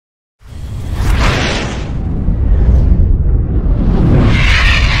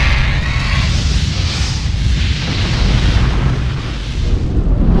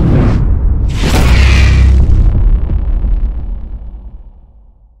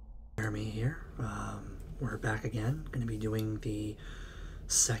Jeremy here. We're back again. Going to be doing the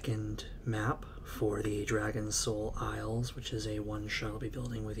second map for the Dragon Soul Isles, which is a one-shot I'll be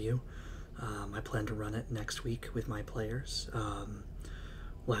building with you. I plan to run it next week with my players.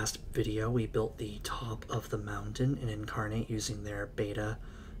 Last video we built the top of the mountain in Inkarnate using their beta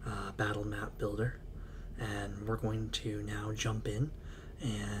battle map builder, and we're going to now jump in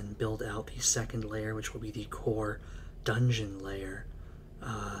and build out the second layer, which will be the core dungeon layer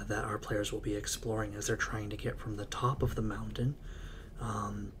that our players will be exploring as they're trying to get from the top of the mountain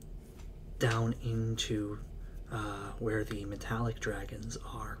down into where the metallic dragons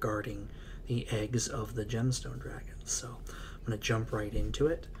are guarding the eggs of the gemstone dragons. So I'm going to jump right into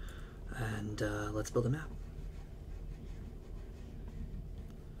it, and let's build a map.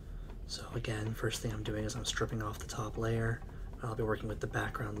 So again, first thing I'm doing is I'm stripping off the top layer. I'll be working with the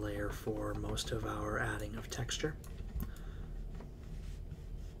background layer for most of our adding of texture.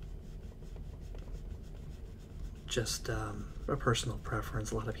 Just a personal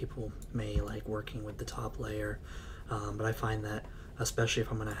preference. A lot of people may like working with the top layer, but I find that especially if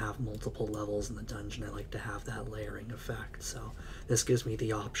I'm going to have multiple levels in the dungeon, I like to have that layering effect. So this gives me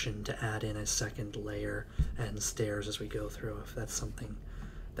the option to add in a second layer and stairs as we go through if that's something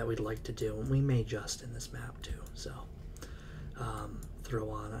that we'd like to do. And we may just in this map too. So throw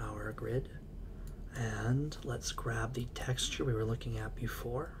on our grid, and let's grab the texture we were looking at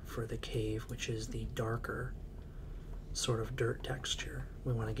before for the cave, which is the darker sort of dirt texture.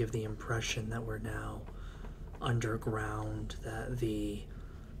 We want to give the impression that we're now underground, that the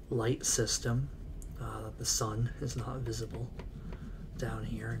light system, the sun is not visible down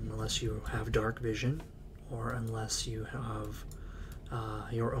here unless you have dark vision or unless you have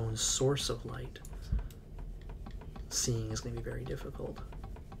your own source of light. Seeing is going to be very difficult.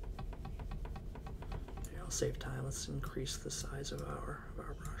 Here, I'll save time. Let's increase the size of our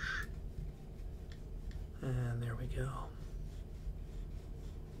brush. And there we go.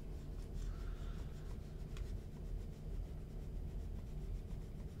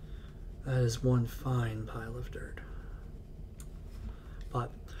 That is one fine pile of dirt. But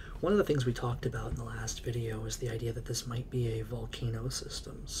one of the things we talked about in the last video is the idea that this might be a volcano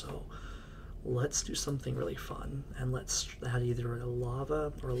system. So let's do something really fun, and let's add either a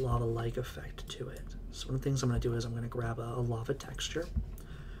lava or a lava-like effect to it. So one of the things I'm going to do is I'm going to grab a lava texture.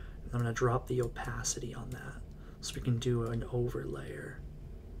 I'm going to drop the opacity on that so we can do an overlayer.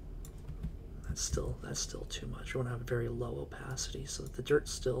 That's still too much. We want to have a very low opacity so that the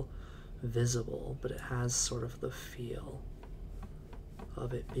dirt's still visible, but it has sort of the feel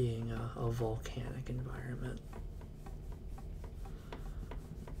of it being a volcanic environment.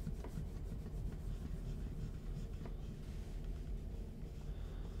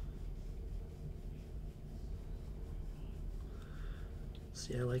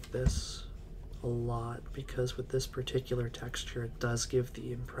 See, I like this a lot because with this particular texture it does give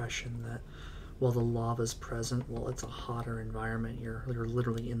the impression that while the lava's present, while it's a hotter environment, you're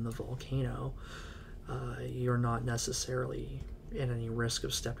literally in the volcano, you're not necessarily at any risk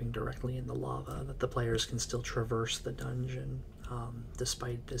of stepping directly in the lava, that the players can still traverse the dungeon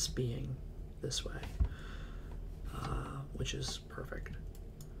despite this being this way, which is perfect.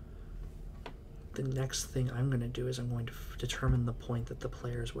 The next thing I'm going to do is I'm going to determine the point that the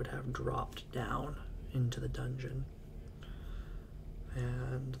players would have dropped down into the dungeon.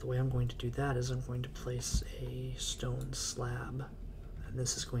 And the way I'm going to do that is I'm going to place a stone slab, and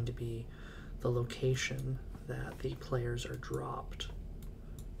this is going to be the location that the players are dropped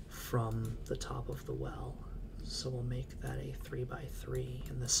from the top of the well. So we'll make that a 3x3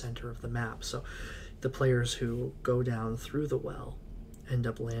 in the center of the map. So the players who go down through the well end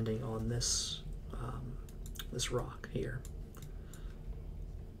up landing on this this rock here.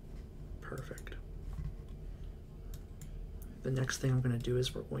 Perfect. The next thing I'm going to do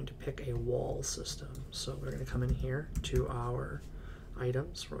is we're going to pick a wall system. So we're going to come in here to our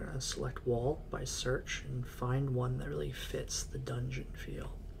items. We're going to select wall by search and find one that really fits the dungeon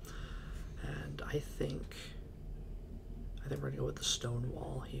feel. And I think we're going to go with the stone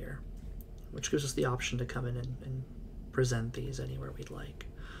wall here, which gives us the option to come in and present these anywhere we'd like.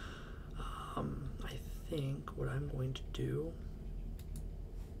 I think what I'm going to do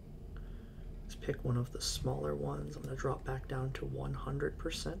is pick one of the smaller ones. I'm going to drop back down to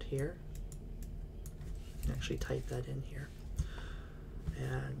 100% here. Actually type that in here.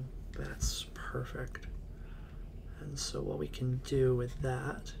 And that's perfect. And so what we can do with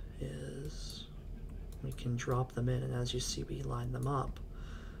that is we can drop them in, and as you see we line them up.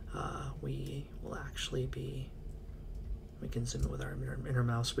 We will actually be We can zoom in with our inner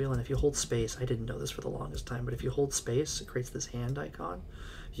mouse wheel, and if you hold space, I didn't know this for the longest time, but if you hold space, it creates this hand icon.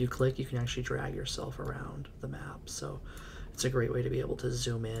 If you click, you can actually drag yourself around the map. So it's a great way to be able to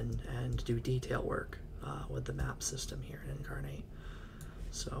zoom in and do detail work with the map system here in Inkarnate.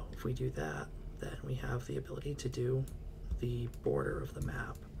 So if we do that, then we have the ability to do the border of the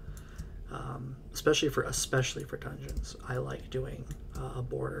map. Especially for dungeons, I like doing a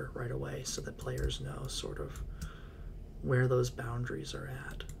border right away so that players know sort of where those boundaries are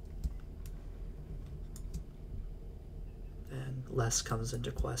at. And less comes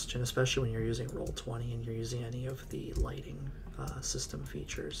into question, especially when you're using Roll20 and you're using any of the lighting system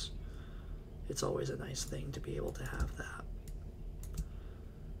features. It's always a nice thing to be able to have that.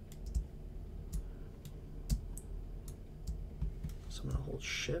 So I'm going to hold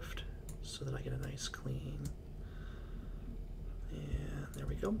Shift so that I get a nice clean. And there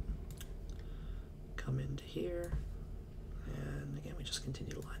we go. Come into here. And again, we just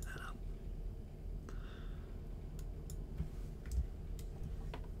continue to line that up.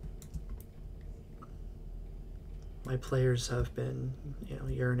 My players have been,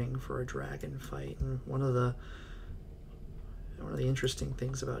 yearning for a dragon fight, and one of the interesting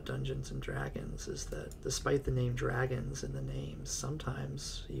things about Dungeons and Dragons is that despite the name dragons in the names,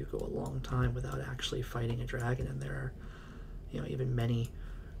 sometimes you go a long time without actually fighting a dragon, and there are, even many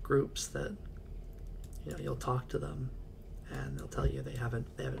groups that, you'll talk to them and they'll tell you they haven't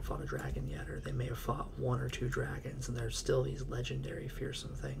fought a dragon yet, or they may have fought 1 or 2 dragons, and they're still these legendary,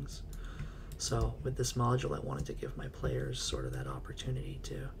 fearsome things. So with this module, I wanted to give my players sort of that opportunity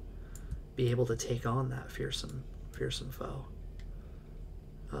to be able to take on that fearsome foe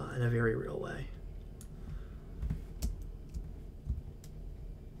in a very real way.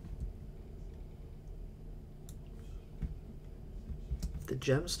 The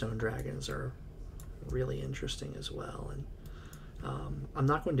gemstone dragons are really interesting as well, and I'm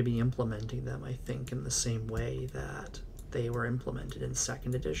not going to be implementing them, I think, in the same way that they were implemented in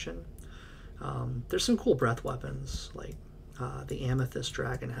 2nd edition. There's some cool breath weapons, like the amethyst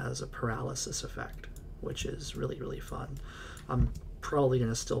dragon has a paralysis effect, which is really, really fun. I'm probably going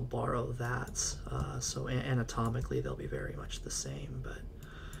to still borrow that, so anatomically they'll be very much the same, but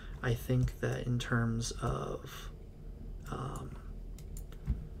I think that in terms of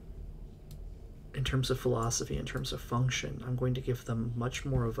philosophy, in terms of function, I'm going to give them much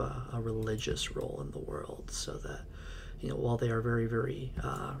more of a religious role in the world, so that, while they are very, very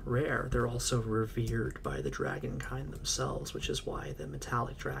rare, they're also revered by the dragon kind themselves, which is why the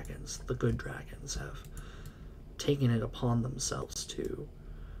metallic dragons, the good dragons, have taken it upon themselves to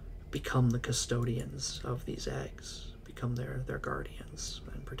become the custodians of these eggs, become their guardians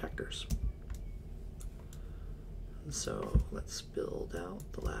and protectors. And so let's build out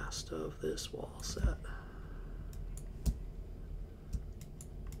the last of this wall set.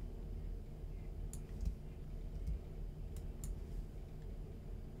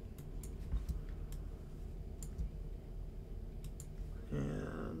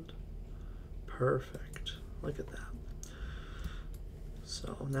 And perfect. Look at that.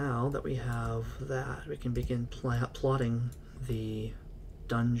 So now that we have that, we can begin plotting the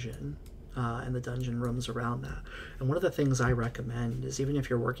dungeon and the dungeon rooms around that. And one of the things I recommend is, even if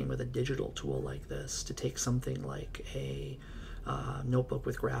you're working with a digital tool like this, to take something like a notebook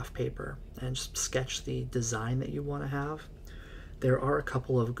with graph paper and just sketch the design that you want to have. There are a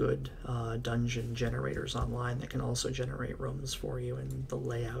couple of good dungeon generators online that can also generate rooms for you and the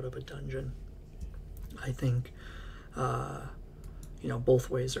layout of a dungeon. I think both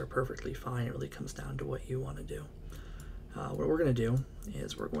ways are perfectly fine. It really comes down to what you want to do. What we're going to do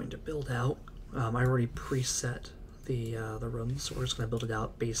is we're going to build out. I already preset the rooms, so we're just going to build it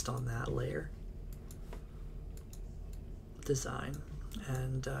out based on that layer design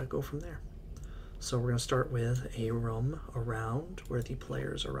and go from there. So we're going to start with a room around where the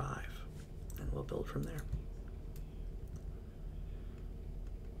players arrive, and we'll build from there.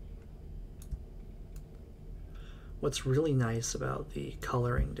 What's really nice about the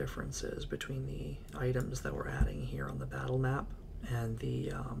coloring differences between the items that we're adding here on the battle map and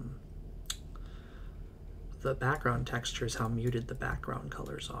the background texture is how muted the background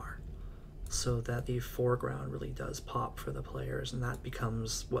colors are, so that the foreground really does pop for the players, and that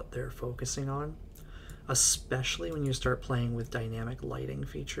becomes what they're focusing on. Especially when you start playing with dynamic lighting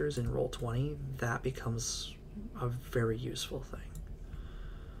features in Roll20, that becomes a very useful thing.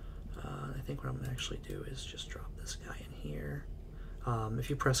 I think what I'm going to actually do is just drop this guy in here. If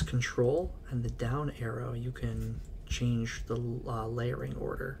you press Control and the down arrow, you can change the layering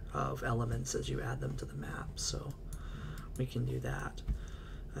order of elements as you add them to the map. So we can do that.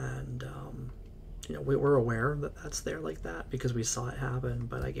 And you know, we're aware that that's there like that because we saw it happen,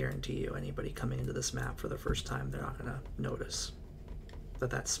 but I guarantee you anybody coming into this map for the first time, they're not going to notice that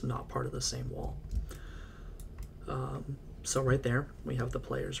that's not part of the same wall. So right there, we have the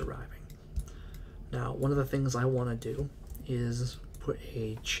players arriving. Now, one of the things I want to do is put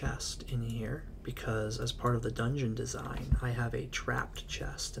a chest in here because as part of the dungeon design, I have a trapped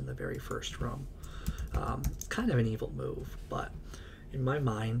chest in the very first room. Kind of an evil move, but in my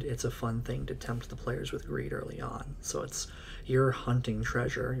mind, it's a fun thing to tempt the players with greed early on. So you're hunting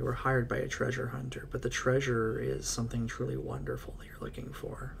treasure, you were hired by a treasure hunter, but the treasure is something truly wonderful that you're looking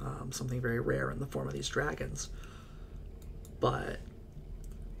for, something very rare in the form of these dragons. But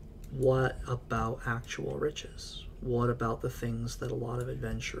what about actual riches? What about the things that a lot of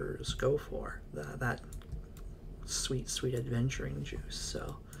adventurers go for? That sweet, sweet adventuring juice.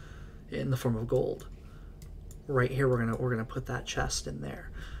 So, in the form of gold. Right here, we're gonna put that chest in there.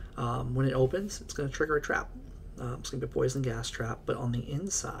 When it opens, it's gonna trigger a trap. It's gonna be a poison gas trap. But on the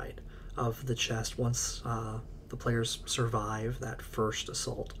inside of the chest, once the players survive that first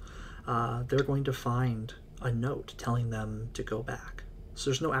assault, they're going to find a note telling them to go back. So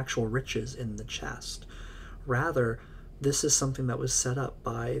there's no actual riches in the chest. Rather, this is something that was set up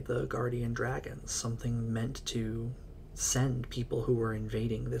by the guardian dragons, something meant to send people who were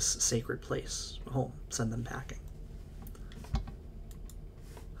invading this sacred place home, send them packing.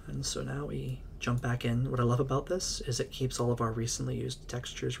 And so now we jump back in. What I love about this is it keeps all of our recently used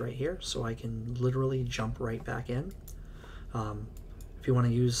textures right here, so I can literally jump right back in. If you want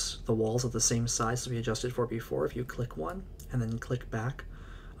to use the walls of the same size as we adjusted for before, if you click one and then click back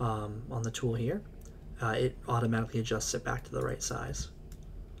on the tool here, it automatically adjusts it back to the right size.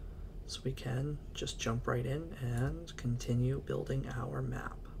 So we can just jump right in and continue building our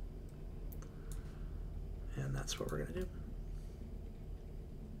map. And that's what we're going to do.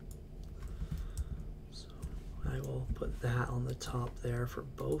 So I will put that on the top there for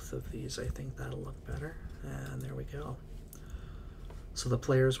both of these. I think that'll look better. And there we go. So the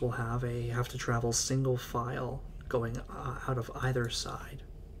players will have to travel single file going out of either side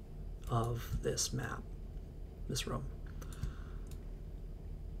of this map, this room.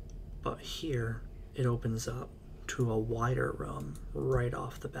 But here it opens up to a wider room right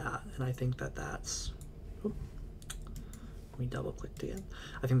off the bat, and I think that that's, let me double clicked again.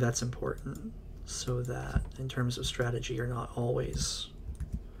 I think that's important so that in terms of strategy, you're not always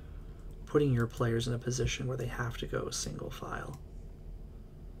putting your players in a position where they have to go single file.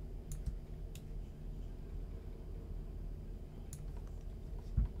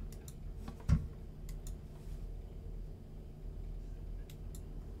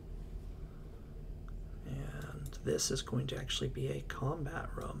 This is going to actually be a combat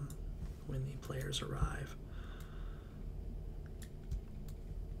room when the players arrive.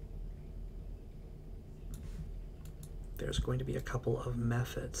 There's going to be a couple of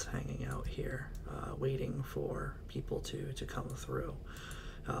methods hanging out here, waiting for people to come through.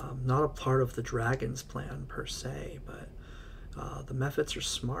 Not a part of the dragon's plan per se, but the methods are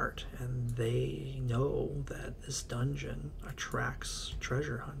smart, and they know that this dungeon attracts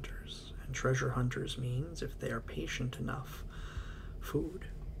treasure hunters. Treasure hunters means, if they are patient enough, food.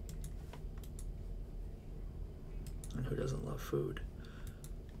 And who doesn't love food?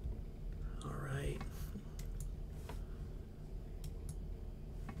 All right.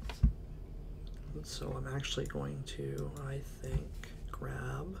 So I'm actually going to, I think,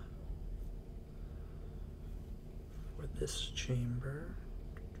 grab for this chamber.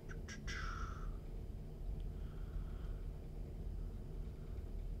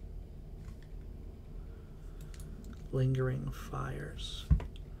 Lingering fires.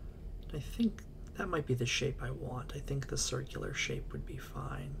 I think that might be the shape I want. I think the circular shape would be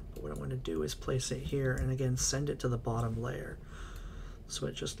fine. But what I'm going to do is place it here and again send it to the bottom layer. So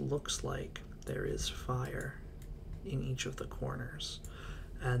it just looks like there is fire in each of the corners.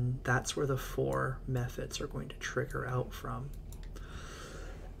 And that's where the 4 methods are going to trigger out from.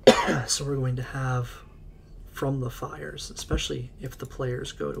 So we're going to have from the fires, especially if the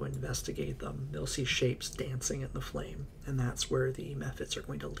players go to investigate them, they'll see shapes dancing in the flame, and that's where the methods are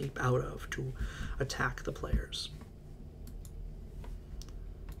going to leap out of to attack the players.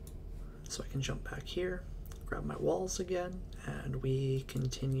 So I can jump back here, grab my walls again, and we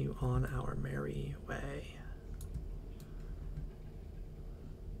continue on our merry way.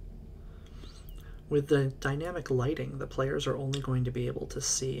 With the dynamic lighting, the players are only going to be able to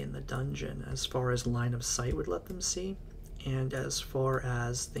see in the dungeon as far as line of sight would let them see, and as far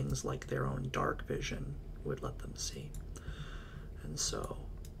as things like their own dark vision would let them see. And so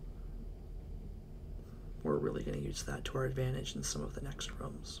we're really going to use that to our advantage in some of the next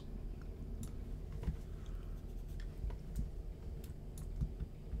rooms.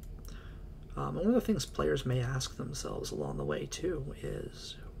 And one of the things players may ask themselves along the way too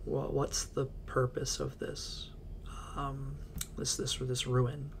is, well, what's the purpose of this, this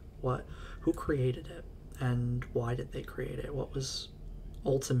ruin? Who created it, and why did they create it? What was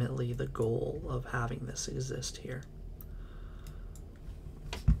ultimately the goal of having this exist here?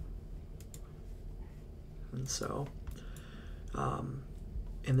 And so,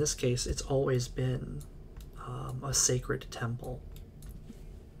 in this case, it's always been a sacred temple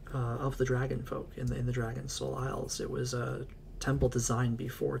of the dragon folk in the Dragon Soul Isles. It was a temple designed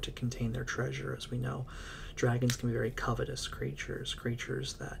before to contain their treasure. As we know, dragons can be very covetous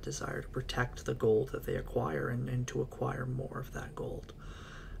creatures that desire to protect the gold that they acquire and to acquire more of that gold.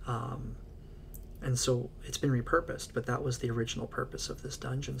 And so it's been repurposed, but that was the original purpose of this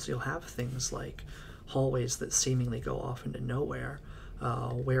dungeon. So you'll have things like hallways that seemingly go off into nowhere,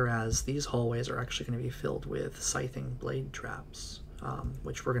 whereas these hallways are actually going to be filled with scything blade traps,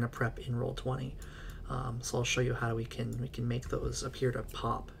 which we're going to prep in Roll20. So I'll show you how we can make those appear to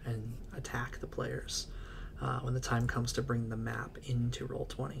pop and attack the players when the time comes to bring the map into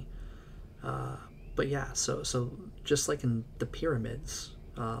Roll20. But yeah, so just like in the pyramids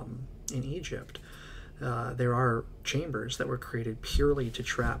in Egypt, there are chambers that were created purely to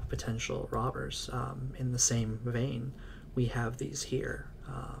trap potential robbers. In the same vein, we have these here,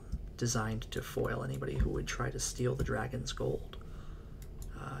 designed to foil anybody who would try to steal the dragon's gold.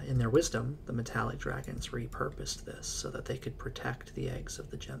 In their wisdom, the metallic dragons repurposed this so that they could protect the eggs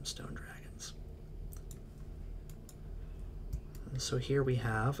of the gemstone dragons. And so here we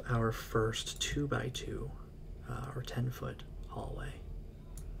have our first 2x2 or 10-foot hallway.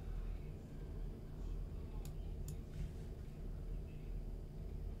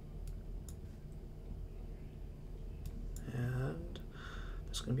 And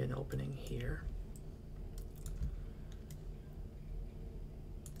there's going to be an opening here.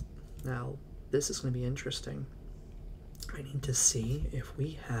 Now, this is going to be interesting. I need to see if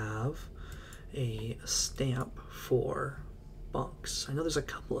we have a stamp for bunks. I know there's a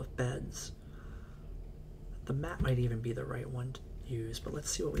couple of beds. The mat might even be the right one to use, but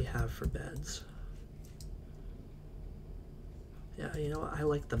let's see what we have for beds. Yeah, you know what? I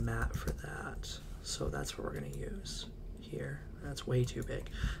like the mat for that, so that's what we're going to use here. That's way too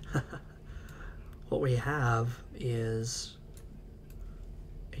big. What we have is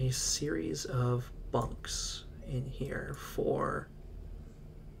a series of bunks in here for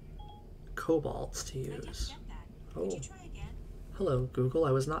kobolds to use. Oh, hello Google,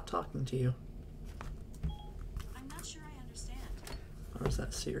 I was not talking to you. I'm not sure I understand. Or was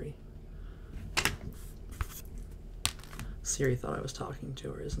that Siri? Siri thought I was talking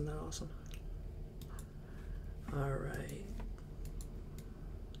to her, isn't that awesome? Alright.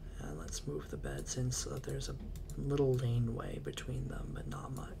 And let's move the beds in so that there's a little laneway between them, but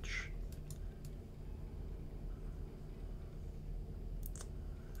not much.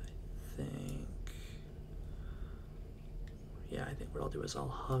 I think what I'll do is I'll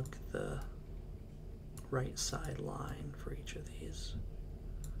hug the right side line for each of these,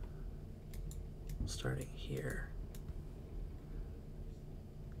 starting here.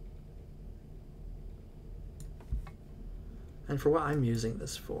 And for what I'm using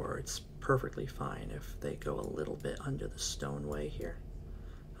this for, it's perfectly fine if they go a little bit under the stoneway here.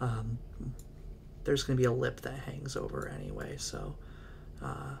 There's going to be a lip that hangs over anyway, so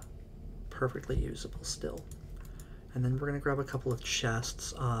perfectly usable still. And then we're going to grab a couple of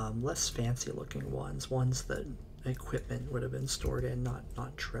chests, less fancy looking ones that equipment would have been stored in,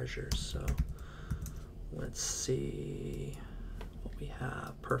 not treasures. So let's see what we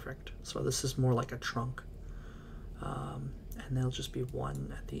have. Perfect. So this is more like a trunk. And there'll just be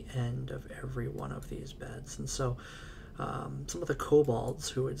one at the end of every one of these beds. And so some of the kobolds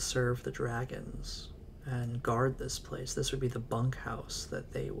who would serve the dragons and guard this place, this would be the bunkhouse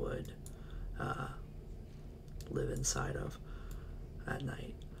that they would live inside of at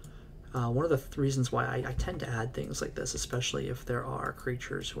night. One of the reasons why I tend to add things like this, especially if there are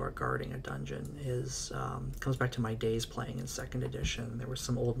creatures who are guarding a dungeon, is comes back to my days playing in 2nd edition. There were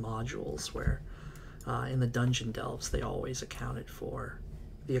some old modules where in the dungeon delves they always accounted for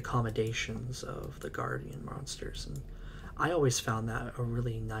the accommodations of the guardian monsters, and I always found that a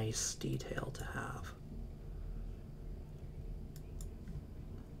really nice detail to have.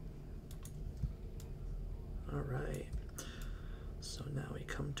 Alright, so now we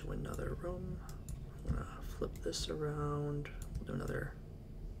come to another room. I'm gonna flip this around, we'll do another,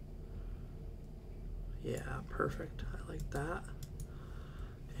 yeah, perfect, I like that.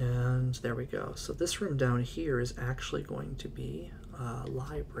 And there we go. So this room down here is actually going to be a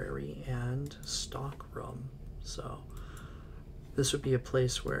library and stock room. So this would be a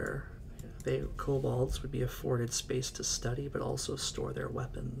place where kobolds would be afforded space to study, but also store their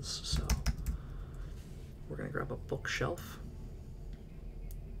weapons. So we're going to grab a bookshelf.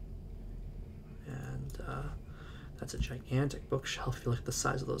 And that's a gigantic bookshelf. If you look at the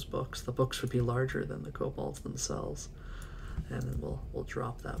size of those books, the books would be larger than the kobolds themselves. And then we'll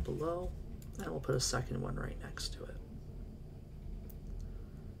drop that below, and we'll put a second one right next to it.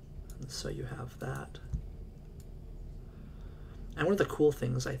 And so you have that. And one of the cool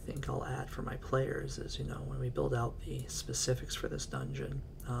things I think I'll add for my players is, you know, when we build out the specifics for this dungeon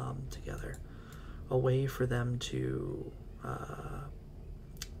together, a way for them to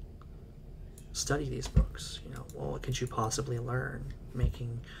study these books. You know, well, what could you possibly learn?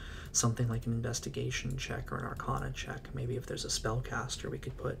 Making something like an investigation check or an arcana check. Maybe if there's a spellcaster, we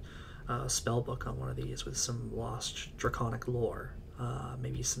could put a spell book on one of these with some lost draconic lore.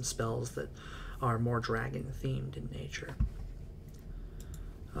 Maybe some spells that are more dragon themed in nature.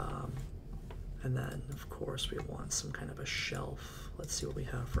 And then, of course, we want some kind of a shelf. Let's see what we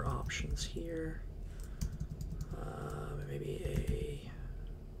have for options here. Maybe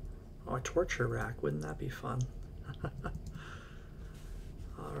a torture rack. Wouldn't that be fun?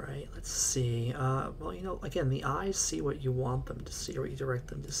 All right, let's see. Well, you know, again, the eyes see what you want them to see or what you direct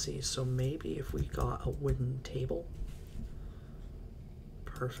them to see. So maybe if we got a wooden table.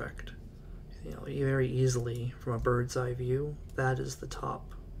 Perfect. You know, very easily from a bird's eye view, that is the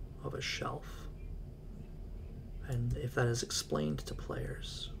top of a shelf. And if that is explained to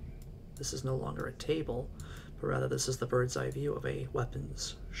players, this is no longer a table, but rather this is the bird's eye view of a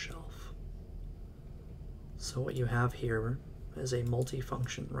weapons shelf. So what you have here is a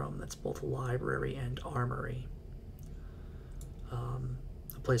multi-function room that's both library and armory.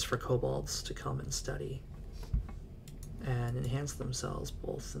 A place for kobolds to come and study and enhance themselves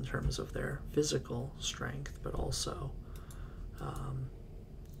both in terms of their physical strength, but also,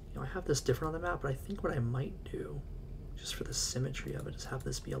 you know, I have this different on the map, but I think what I might do, just for the symmetry of it, is have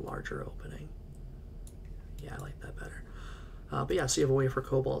this be a larger opening. Yeah, I like that better. But yeah, so you have a way for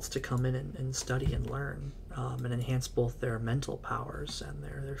kobolds to come in and study and learn, and enhance both their mental powers and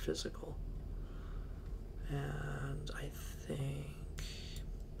their physical. And I think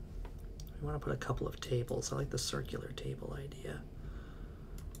we want to put a couple of tables. I like the circular table idea.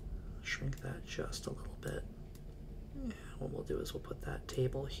 Shrink that just a little bit. Yeah, what we'll do is we'll put that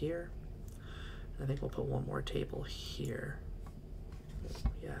table here. And I think we'll put one more table here.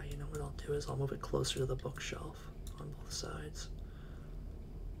 Yeah, you know what I'll do is I'll move it closer to the bookshelf on both sides.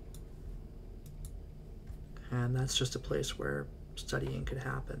 And that's just a place where studying could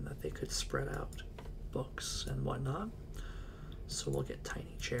happen, that they could spread out books and whatnot. So we'll get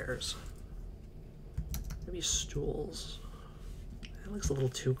tiny chairs. Maybe stools. That looks a little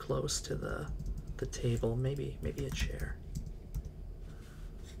too close to the table. Maybe a chair.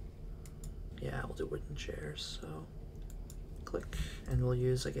 Yeah, we'll do wooden chairs. So click, and we'll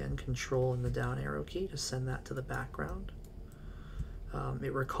use again Control and the down arrow key to send that to the background.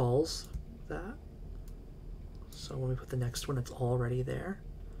 It recalls that. So when we put the next one, it's already there.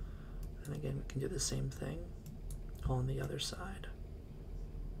 And again, we can do the same thing on the other side.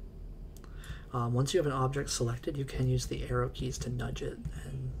 Once you have an object selected, you can use the arrow keys to nudge it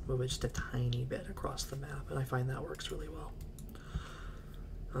and move it just a tiny bit across the map, and I find that works really well.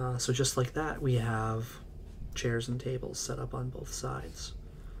 So just like that, we have chairs and tables set up on both sides.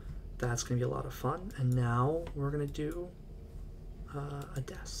 That's going to be a lot of fun. And now we're going to do a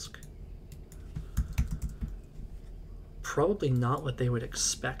desk. Probably not what they would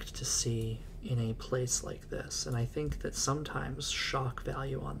expect to see in a place like this, and I think that sometimes shock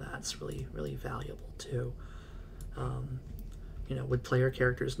value on that's really, really valuable too. You know, would player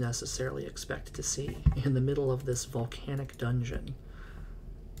characters necessarily expect to see in the middle of this volcanic dungeon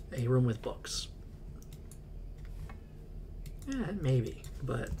a room with books? Yeah, maybe,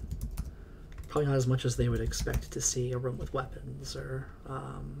 but probably not as much as they would expect to see a room with weapons or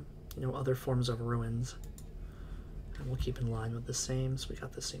you know, other forms of ruins. And we'll keep in line with the same, so we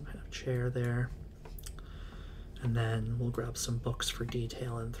got the same kind of chair there. And then we'll grab some books for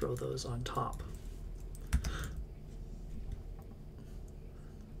detail and throw those on top.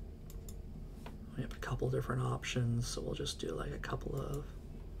 We have a couple different options, so we'll just do like a couple of,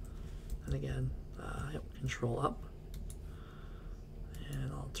 and again, Control up.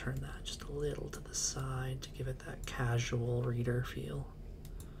 And I'll turn that just a little to the side to give it that casual reader feel.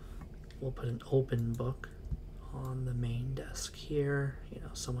 We'll put an open book on the main desk here. You know,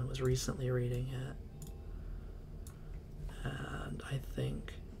 someone was recently reading it. And I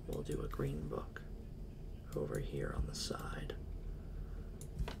think we'll do a green book over here on the side.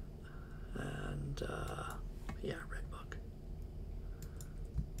 And yeah, red book.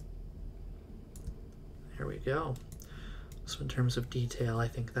 Here we go. So in terms of detail, I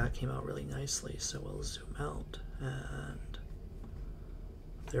think that came out really nicely. So we'll zoom out, and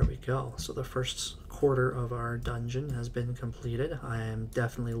there we go. So the first quarter of our dungeon has been completed. I am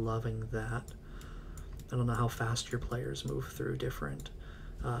definitely loving that. I don't know how fast your players move through different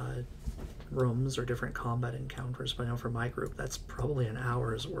rooms or different combat encounters, but I know for my group that's probably an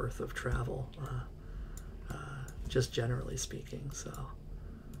hour's worth of travel, just generally speaking. So,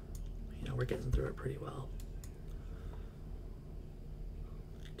 you know, we're getting through it pretty well.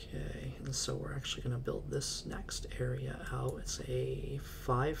 Okay, and so we're actually going to build this next area out. It's a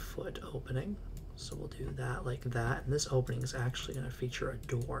 5-foot opening, so we'll do that like that. And this opening is actually going to feature a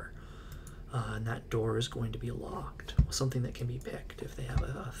door, and that door is going to be locked, something that can be picked if they have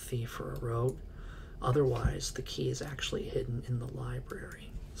a thief or a rogue. Otherwise, the key is actually hidden in the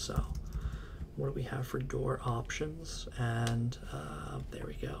library. So, what do we have for door options? And there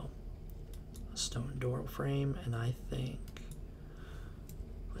we go, a stone door frame, and I think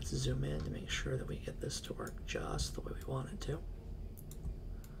let's zoom in to make sure that we get this to work just the way we want it to.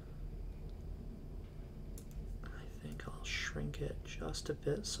 I think I'll shrink it just a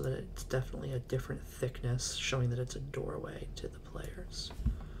bit so that it's definitely a different thickness, showing that it's a doorway to the players.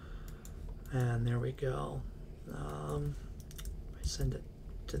 And there we go. I send it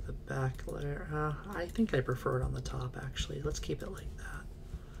to the back layer. I think I prefer it on the top, actually. Let's keep it like that.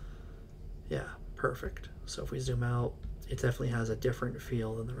 Yeah, perfect. So if we zoom out, it definitely has a different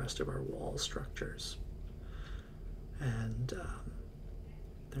feel than the rest of our wall structures. And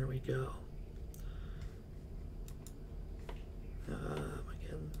there we go.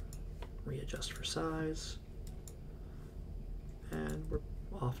 Again, readjust for size. And we're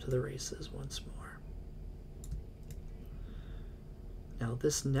off to the races once more. Now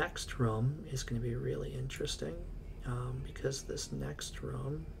this next room is going to be really interesting, because this next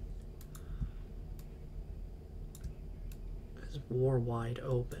room more wide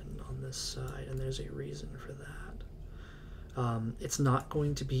open on this side, and there's a reason for that. It's not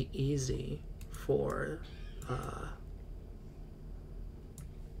going to be easy for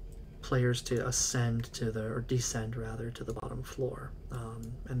players to ascend to the, or descend rather, to the bottom floor.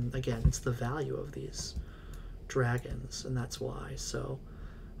 And again, it's the value of these dragons, and that's why. So,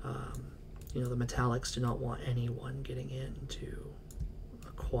 you know, the Metallics do not want anyone getting in to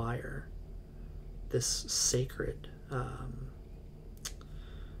acquire this sacred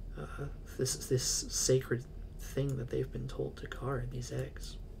this sacred thing that they've been told to guard, these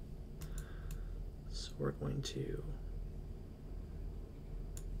eggs. So we're going to,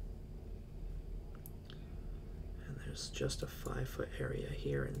 and there's just a 5-foot area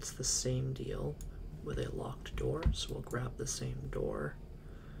here, and it's the same deal with a locked door. So we'll grab the same door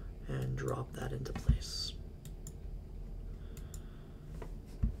and drop that into place.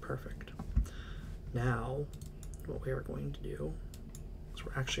 Perfect. Now what we are going to do is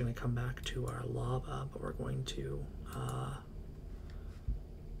we're actually going to come back to our lava, but we're going to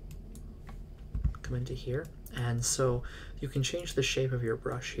come into here. And so you can change the shape of your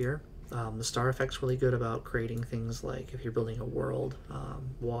brush here. The star effect's really good about creating things like if you're building a world,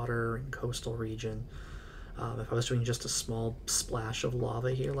 water and coastal region. If I was doing just a small splash of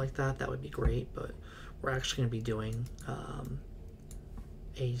lava here like that, that would be great, but we're actually going to be doing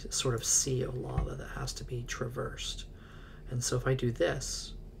a sort of sea of lava that has to be traversed. And so if I do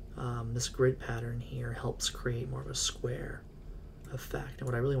this, this grid pattern here helps create more of a square effect. And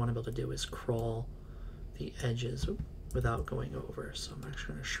what I really want to be able to do is crawl the edges without going over. So I'm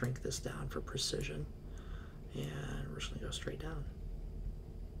actually going to shrink this down for precision. And we're just going to go straight down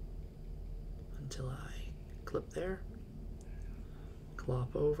until I clip there,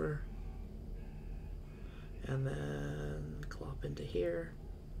 clop over, and then clop into here.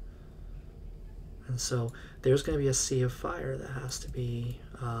 And so there's going to be a sea of fire that has to be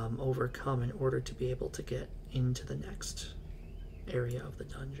overcome in order to be able to get into the next area of the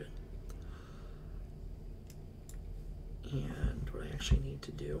dungeon. And what I actually need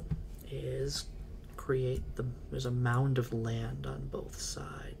to do is create there's a mound of land on both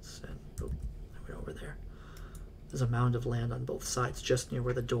sides, and I went over there. There's a mound of land on both sides just near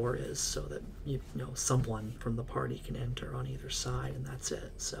where the door is, so that you know someone from the party can enter on either side, and that's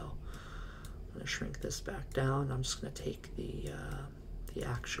it. So I'm going to shrink this back down. I'm just going to take the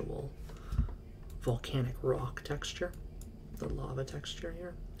actual volcanic rock texture, the lava texture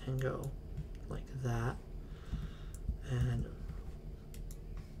here, and go like that, and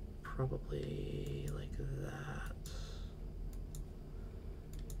probably like that.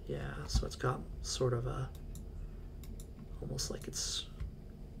 Yeah, so it's got sort of a, almost like it's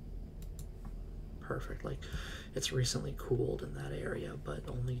perfect, like it's recently cooled in that area, but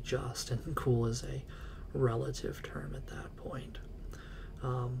only just, and cool is a relative term at that point.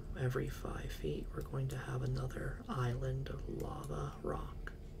 Every 5 feet, we're going to have another island of lava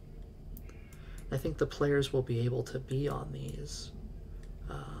rock. I think the players will be able to be on these,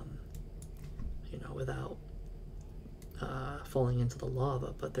 you know, without falling into the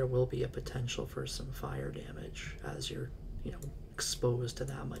lava, but there will be a potential for some fire damage as you're, you know, exposed to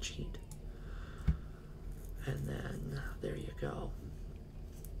that much heat. And then there you go.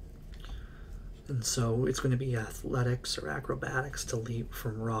 And so it's going to be athletics or acrobatics to leap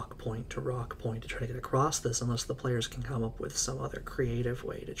from rock point to rock point to try to get across this, unless the players can come up with some other creative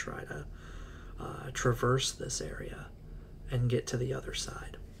way to try to traverse this area and get to the other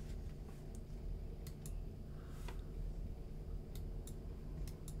side.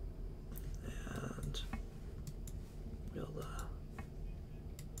 And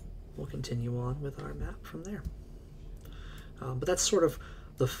we'll continue on with our map from there. But that's sort of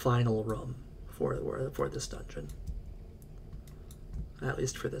the final room for this dungeon, at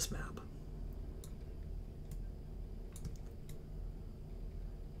least for this map.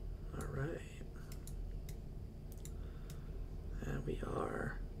 All right, and we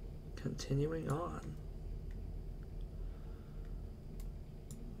are continuing on.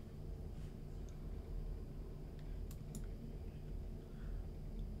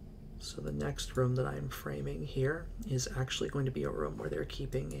 So the next room that I'm framing here is actually going to be a room where they're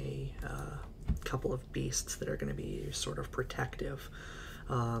keeping a couple of beasts that are going to be sort of protective.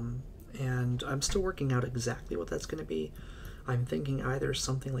 And I'm still working out exactly what that's going to be. I'm thinking either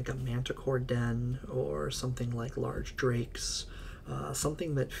something like a manticore den or something like large drakes,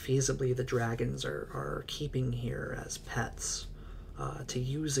 something that feasibly the dragons are keeping here as pets to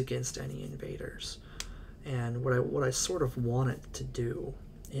use against any invaders. And what I sort of want it to do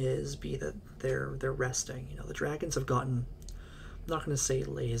is be that they're resting. You know, the dragons have gotten, I'm not going to say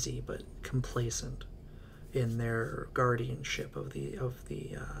lazy, but complacent in their guardianship of the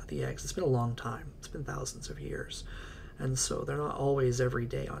eggs. It's been a long time. It's been thousands of years, and so they're not always every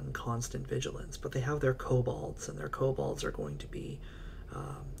day on constant vigilance. But they have their kobolds, and their kobolds are going to be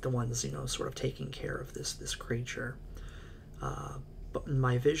the ones, you know, sort of taking care of this creature. But in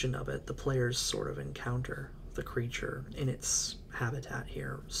my vision of it, the players sort of encounter the creature in its habitat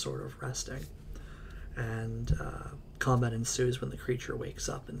here, sort of resting, and combat ensues when the creature wakes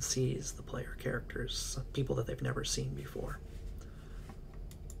up and sees the player characters, people that they've never seen before.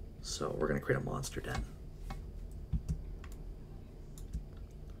 So we're going to create a monster den.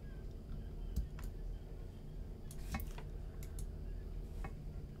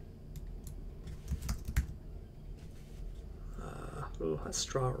 Ooh, a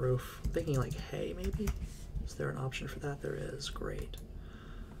straw roof. I'm thinking like hay, maybe? Is there an option for that? There is. Great.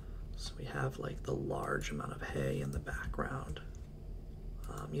 So we have like the large amount of hay in the background.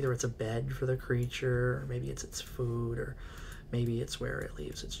 Either it's a bed for the creature, or maybe it's its food, or maybe it's where it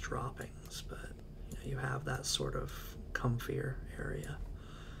leaves its droppings. But you know, you have that sort of comfier area.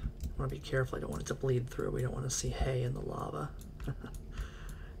 I want to be careful. I don't want it to bleed through. We don't want to see hay in the lava.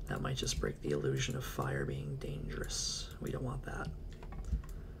 That might just break the illusion of fire being dangerous. We don't want that.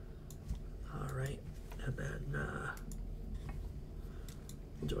 All right, and then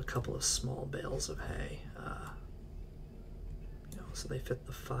we'll do a couple of small bales of hay, you know, so they fit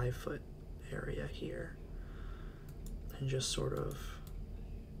the 5-foot area here, and just sort of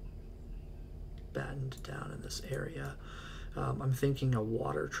battened down in this area. I'm thinking a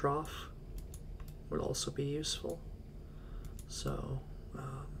water trough would also be useful. So,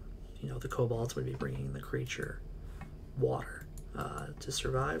 you know, the kobolds would be bringing the creature water to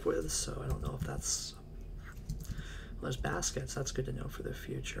survive with, so I don't know if that's... Well, there's baskets. That's good to know for the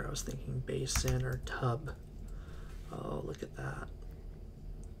future. I was thinking basin or tub. Oh, look at that.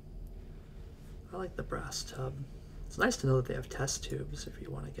 I like the brass tub. It's nice to know that they have test tubes if you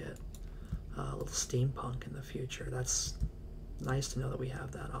want to get a little steampunk in the future. That's nice to know that we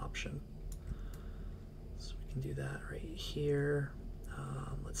have that option. So we can do that right here.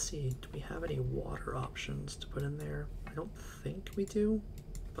 Let's see, do we have any water options to put in there? I don't think we do,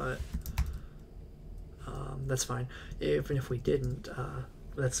 but that's fine. Even if we didn't,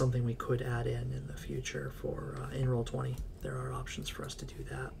 that's something we could add in the future for in Roll20. There are options for us to do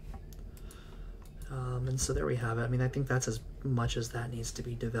that. And so there we have it. I mean, I think that's as much as that needs to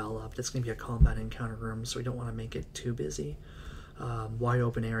be developed. It's going to be a combat encounter room, so we don't want to make it too busy. Wide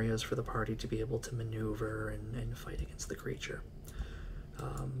open areas for the party to be able to maneuver and fight against the creature.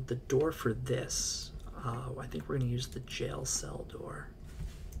 The door for this, I think we're going to use the jail cell door.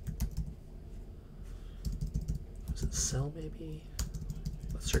 Is it cell, maybe?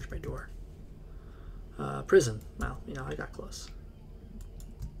 Let's search by door. Prison. Well, you know, I got close.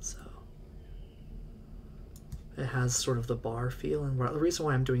 So, It has sort of the bar feel, and the reason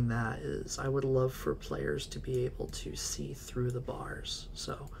why I'm doing that is I would love for players to be able to see through the bars.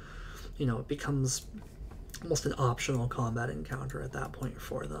 So, you know, it becomes almost an optional combat encounter at that point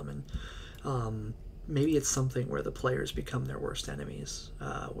for them, and maybe it's something where the players become their worst enemies,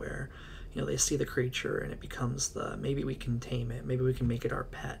 where they see the creature and it becomes maybe we can tame it, maybe we can make it our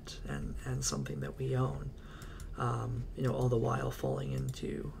pet and something that we own, all the while falling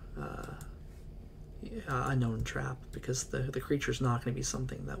into a known trap, because the creature's not going to be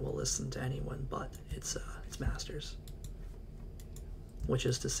something that will listen to anyone but its masters, which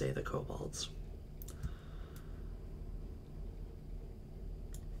is to say the kobolds.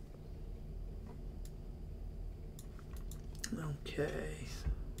 Okay.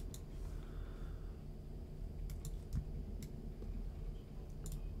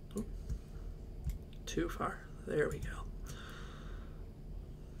 Oop. Too far. There we go.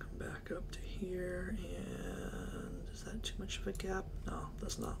 Come back up to here, and is that too much of a gap? No,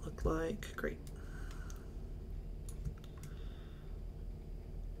 does not look like. Great.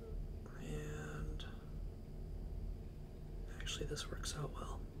 And actually this works out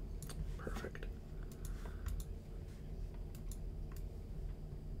well. Perfect.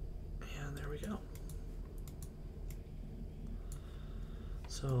 And there we go.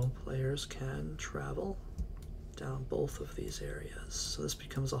 So players can travel down both of these areas. So this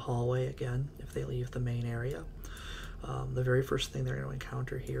becomes a hallway again if they leave the main area. The very first thing they're going to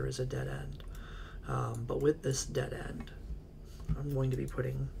encounter here is a dead end. But with this dead end, I'm going to be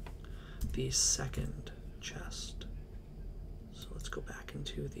putting the second chest. So let's go back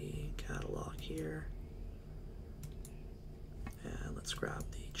into the catalog here. And let's grab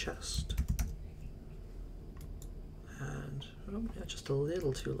the chest. And, oh, yeah, just a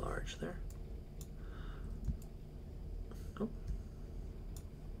little too large there. Oh.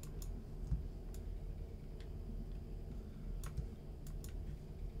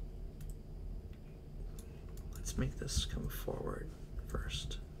 Let's make this come forward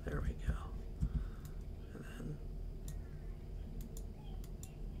first. There we go. And then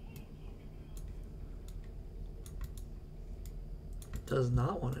it does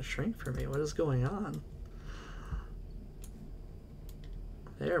not want to shrink for me. What is going on?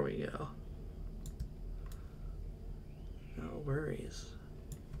 There we go. No worries.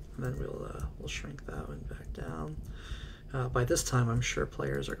 And then we'll shrink that one back down. By this time, I'm sure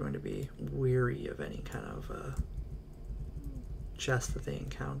players are going to be weary of any kind of chest that they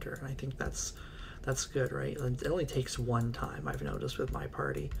encounter, and I think that's good, right? It only takes one time, I've noticed with my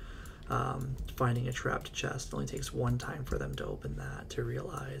party, finding a trapped chest. It only takes one time for them to open that to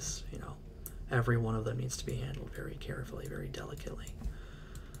realize, every one of them needs to be handled very carefully, very delicately.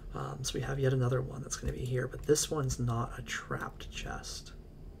 So we have yet another one that's going to be here, but this one's not a trapped chest.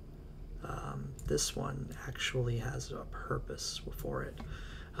 This one actually has a purpose for it,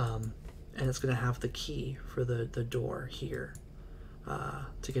 and it's going to have the key for the door here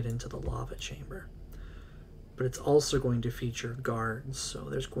to get into the lava chamber. But it's also going to feature guards, so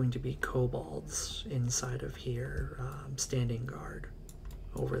there's going to be kobolds inside of here, standing guard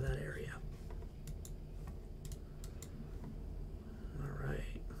over that area.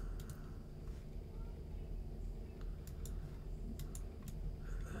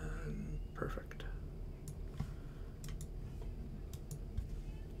 Perfect.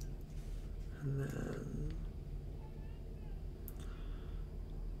 And then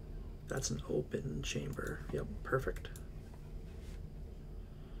that's an open chamber. Yep, perfect.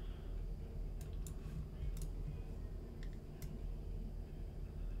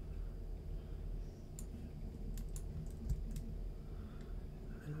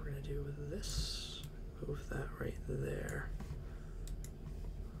 And we're going to do this. Move that right there.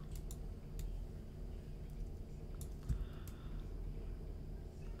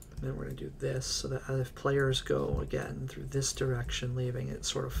 Then we're going to do this so that if players go again through this direction, leaving it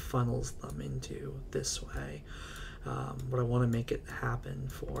sort of funnels them into this way. What I want to make it happen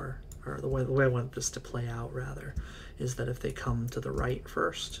for, or the way I want this to play out rather, is that if they come to the right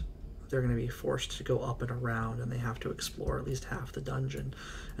first, they're going to be forced to go up and around, and they have to explore at least half the dungeon.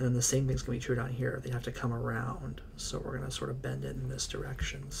 And then the same thing's going to be true down here. They have to come around, so we're going to sort of bend it in this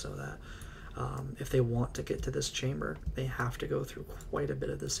direction so that if they want to get to this chamber, they have to go through quite a bit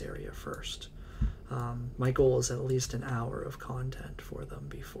of this area first. My goal is at least an hour of content for them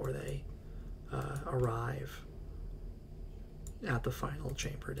before they arrive at the final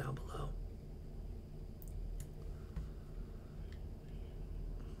chamber down below.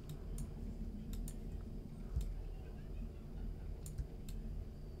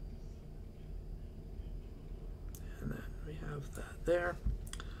 And then we have that there.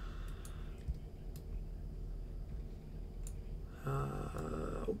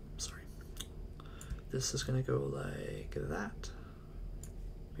 oh, sorry. This is going to go like that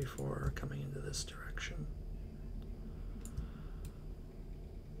before coming into this direction.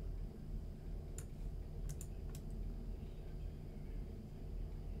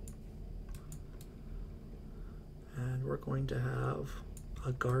 And we're going to have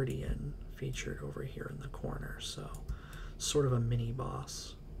a guardian featured over here in the corner, so sort of a mini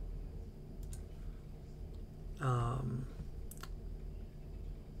boss. But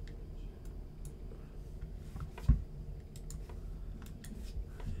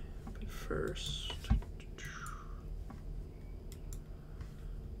first,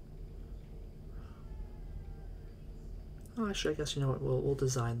 oh, actually, I guess you know what? We'll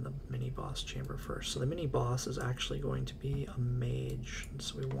design the mini boss chamber first. So the mini boss is actually going to be a mage, and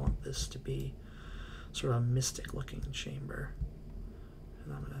so we want this to be sort of a mystic-looking chamber.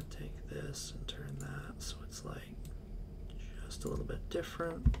 And I'm going to take this and turn that so it's like just a little bit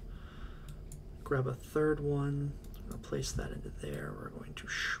different. Grab a third one. I'm going to place that into there. We're going to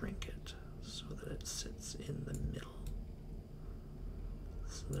shrink it so that it sits in the middle.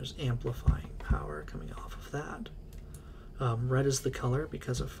 So there's amplifying power coming off of that. Red is the color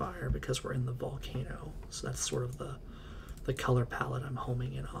because of fire, because we're in the volcano. So that's sort of the color palette I'm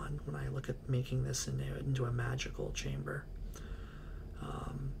homing in on when I look at making this into a magical chamber.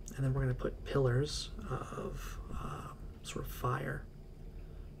 And then we're going to put pillars of sort of fire.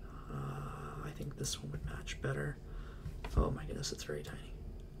 I think this one would match better. Oh my goodness, it's very tiny.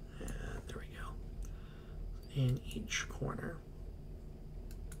 And there we go. In each corner.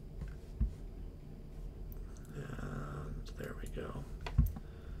 And there we go.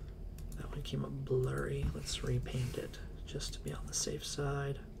 That one came up blurry. Let's repaint it just to be on the safe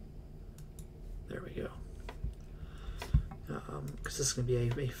side. There we go. Because this is going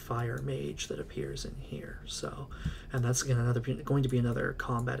to be a fire mage that appears in here. So, and that's again going to be another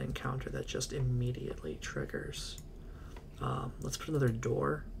combat encounter that just immediately triggers. Let's put another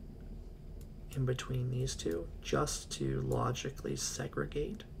door in between these two, just to logically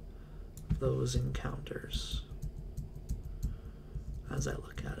segregate those encounters as I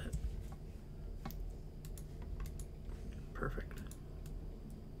look at it. Perfect.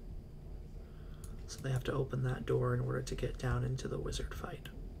 So they have to open that door in order to get down into the wizard fight.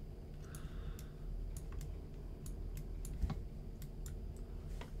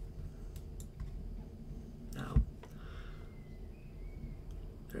 Now,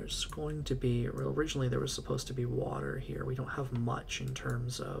 there's going to be, originally there was supposed to be water here. We don't have much in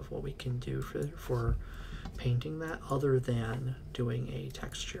terms of what we can do for painting that other than doing a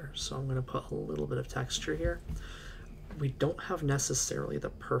texture. So I'm going to put a little bit of texture here. We don't have necessarily the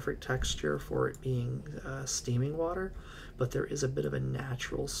perfect texture for it being steaming water, but there is a bit of a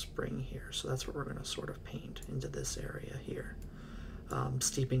natural spring here. So that's what we're going to sort of paint into this area here,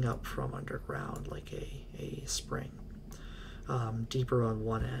 steeping up from underground like a spring. Deeper on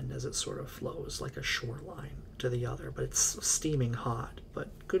one end as it sort of flows like a shoreline to the other, but it's steaming hot, but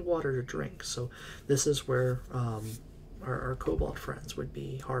good water to drink. So this is where our cobalt friends would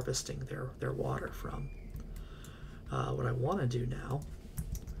be harvesting their water from. What I want to do now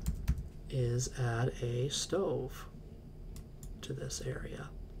is add a stove to this area.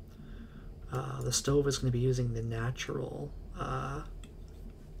 The stove is going to be using the natural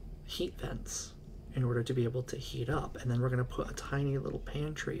heat vents in order to be able to heat up, and then we're going to put a tiny little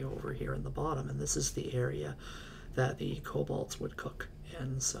pantry over here in the bottom, and this is the area that the kobolds would cook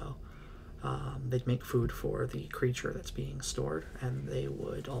in. So they'd make food for the creature that's being stored, and they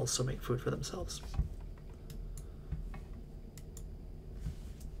would also make food for themselves.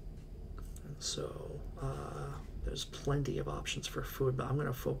 So there's plenty of options for food, but I'm going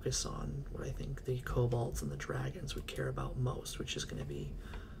to focus on what I think the kobolds and the dragons would care about most, which is going to be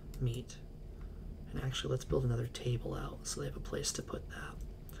meat. And actually, let's build another table out so they have a place to put that.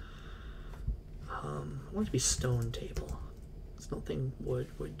 I want it to be stone table. I don't think wood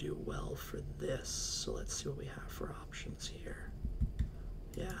would do well for this, so let's see what we have for options here.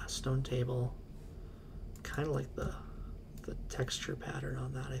 Yeah, stone table. Kind of like the texture pattern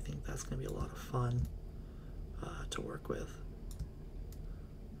on that. I think that's going to be a lot of fun to work with.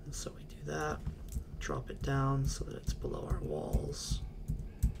 And so we do that, drop it down so that it's below our walls,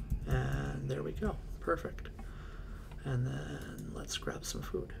 and there we go. Perfect. And then let's grab some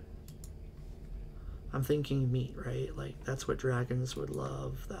food. I'm thinking meat, right? Like that's what dragons would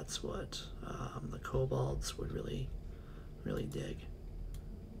love. That's what the kobolds would really dig.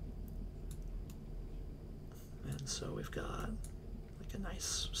 And so we've got like a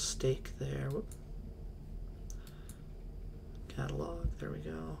nice steak there. Whoop. Catalog, there we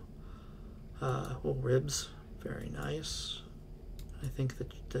go. Ribs, very nice. I think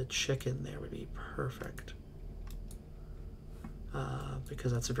the chicken there would be perfect.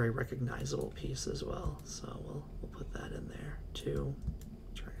 Because that's a very recognizable piece as well. So we'll put that in there too.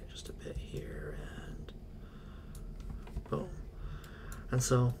 Turn it just a bit here and boom. And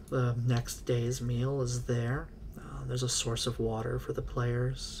so the next day's meal is there. There's a source of water for the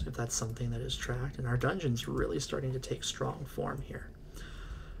players if that's something that is tracked. And our dungeon's really starting to take strong form here.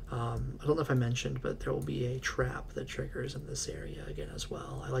 I don't know if I mentioned, but there will be a trap that triggers in this area again as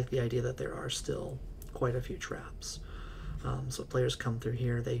well. I like the idea that there are still quite a few traps. So players come through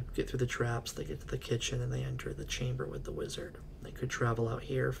here, they get through the traps, they get to the kitchen, and they enter the chamber with the wizard. They could travel out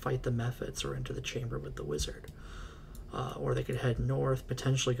here, fight the Mephits, or enter the chamber with the wizard. Or they could head north,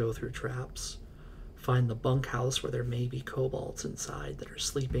 potentially go through traps, find the bunkhouse where there may be kobolds inside that are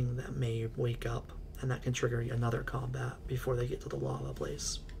sleeping that may wake up, and that can trigger another combat before they get to the lava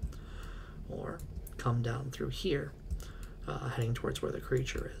place. Or come down through here, heading towards where the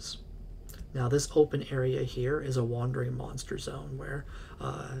creature is. Now this open area here is a wandering monster zone where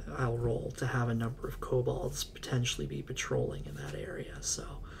I'll roll to have a number of kobolds potentially be patrolling in that area. So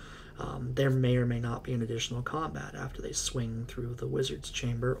there may or may not be an additional combat after they swing through the wizard's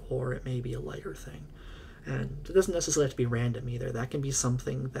chamber, or it may be a lighter thing. And it doesn't necessarily have to be random either. That can be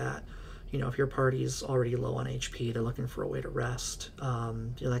something that, you know, if your party's already low on HP, they're looking for a way to rest, you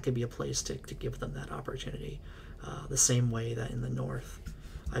know, that could be a place to give them that opportunity. The same way that in the north,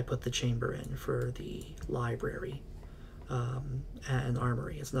 I put the chamber in for the library and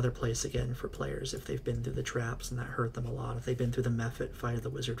armory. It's another place, again, for players if they've been through the traps and that hurt them a lot. If they've been through the Mephit fight or the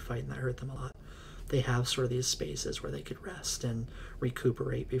wizard fight and that hurt them a lot, they have sort of these spaces where they could rest and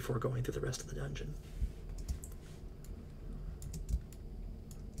recuperate before going through the rest of the dungeon.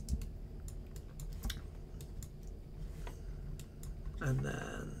 And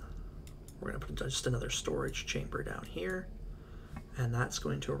then we're going to put just another storage chamber down here. And that's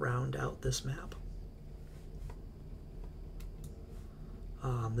going to round out this map.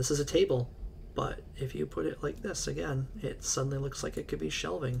 This is a table, but if you put it like this again, it suddenly looks like it could be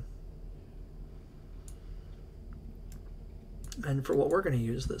shelving. And for what we're going to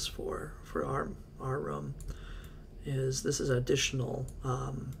use this for our room, is this is additional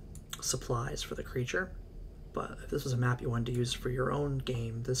supplies for the creature. But if this was a map you wanted to use for your own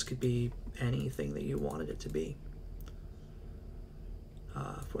game, this could be anything that you wanted it to be.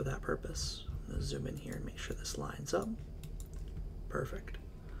 For that purpose. I'm going to zoom in here and make sure this lines up. Perfect.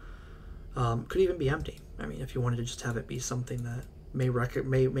 Could even be empty. I mean, if you wanted to just have it be something that may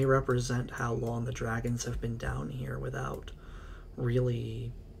represent how long the dragons have been down here without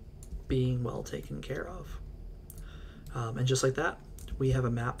really being well taken care of. And just like that, we have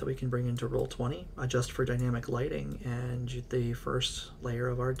a map that we can bring into Roll20, adjust for dynamic lighting, and the first layer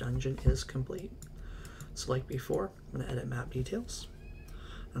of our dungeon is complete. So like before, I'm going to edit map details.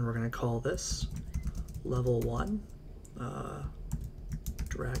 And we're going to call this level 1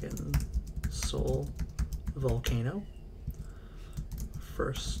 Dragon Soul Volcano.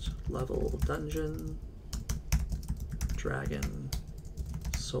 First level dungeon, Dragon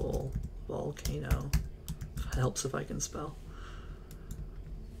Soul Volcano. Helps if I can spell.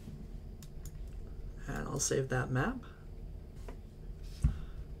 And I'll save that map.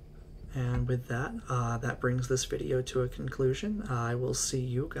 And with that, that brings this video to a conclusion. I will see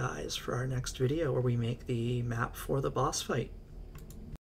you guys for our next video where we make the map for the boss fight.